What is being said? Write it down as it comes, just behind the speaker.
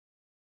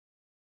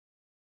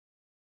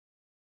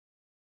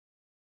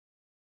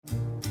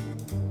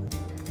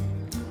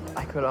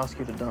could ask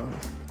you to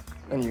dance.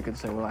 And you could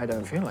say, well, I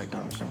don't feel like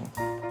dancing.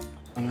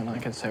 And then I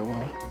could say,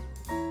 well,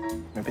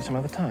 maybe some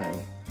other time.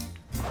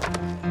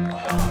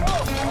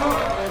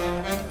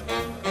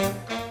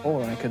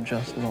 Or I could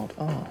just not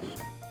ask.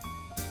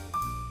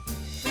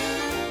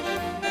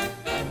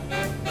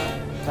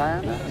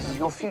 Diana, this is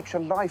your future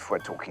life we're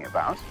talking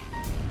about.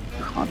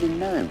 You hardly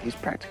know him. He's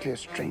practically a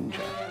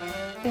stranger.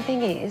 The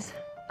thing is,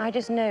 I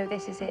just know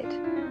this is it.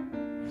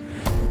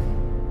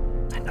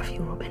 I love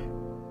you, Robin.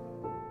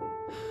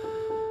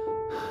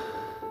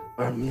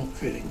 I'm not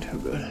feeling too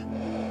good.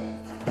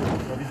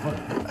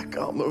 I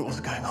can't move. What's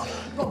going on?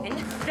 Robin?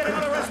 Get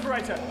another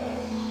respirator!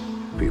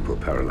 People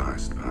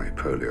paralyzed by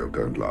polio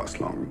don't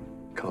last long.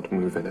 Can't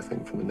move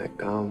anything from the neck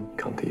down.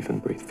 Can't even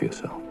breathe for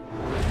yourself.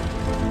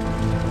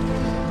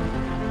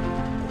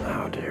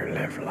 How do you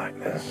live like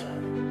this?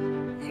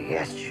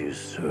 Yes, choose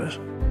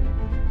suicide.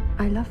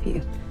 I love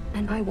you,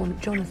 and I want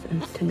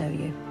Jonathan to know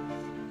you.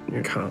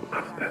 You can't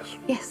love this.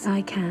 Yes,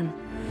 I can.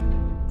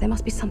 There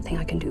must be something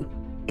I can do.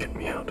 Get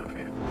me out of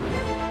here.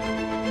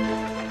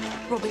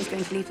 Robin's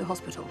going to leave the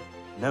hospital.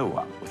 No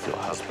one with your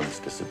husband's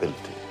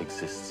disability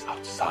exists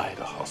outside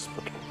a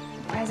hospital.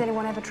 Has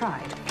anyone ever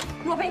tried?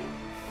 Robin!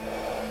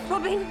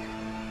 Robin!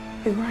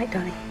 You're right,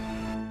 darling.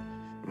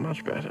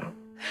 Much better.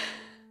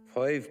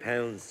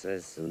 £5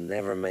 says he'll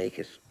never make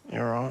it.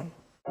 You're on.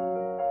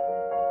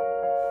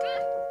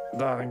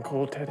 Darling,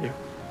 call Teddy.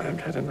 I've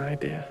had an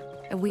idea.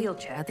 A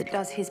wheelchair that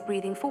does his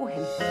breathing for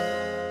him.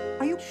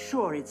 Are you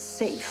sure it's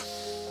safe?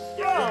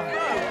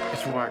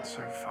 It's worked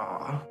so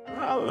far.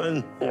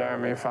 Robin, You owe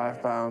me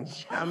 £5.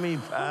 scammy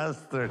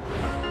bastard.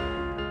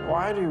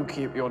 Why do you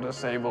keep your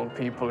disabled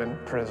people in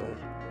prison?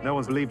 No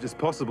one's believed it's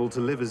possible to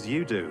live as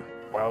you do.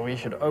 Well, we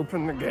should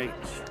open the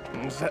gates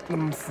and set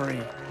them free.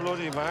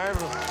 Bloody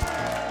marvellous.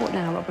 What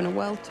now, Robin? A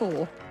world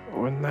tour?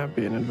 Wouldn't that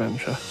be an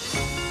adventure?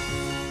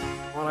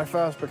 When I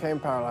first became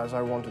paralyzed,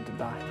 I wanted to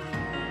die.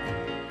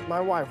 My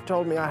wife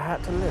told me I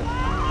had to live.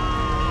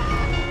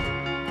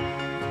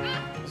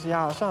 See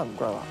our son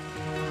grow up.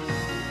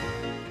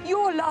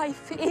 Your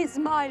life is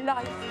my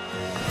life.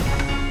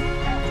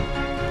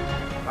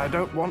 I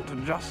don't want to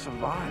just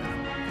survive.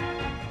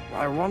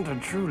 I want to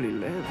truly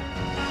live.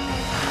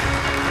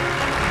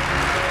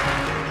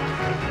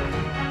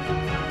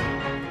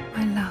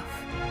 I love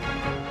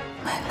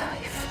my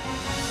life.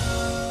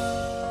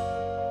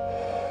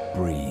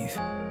 Breathe.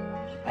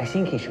 I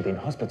think he should be in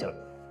hospital.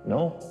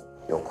 No?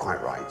 You're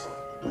quite right.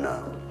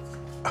 No.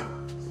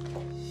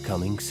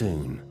 Coming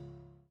soon.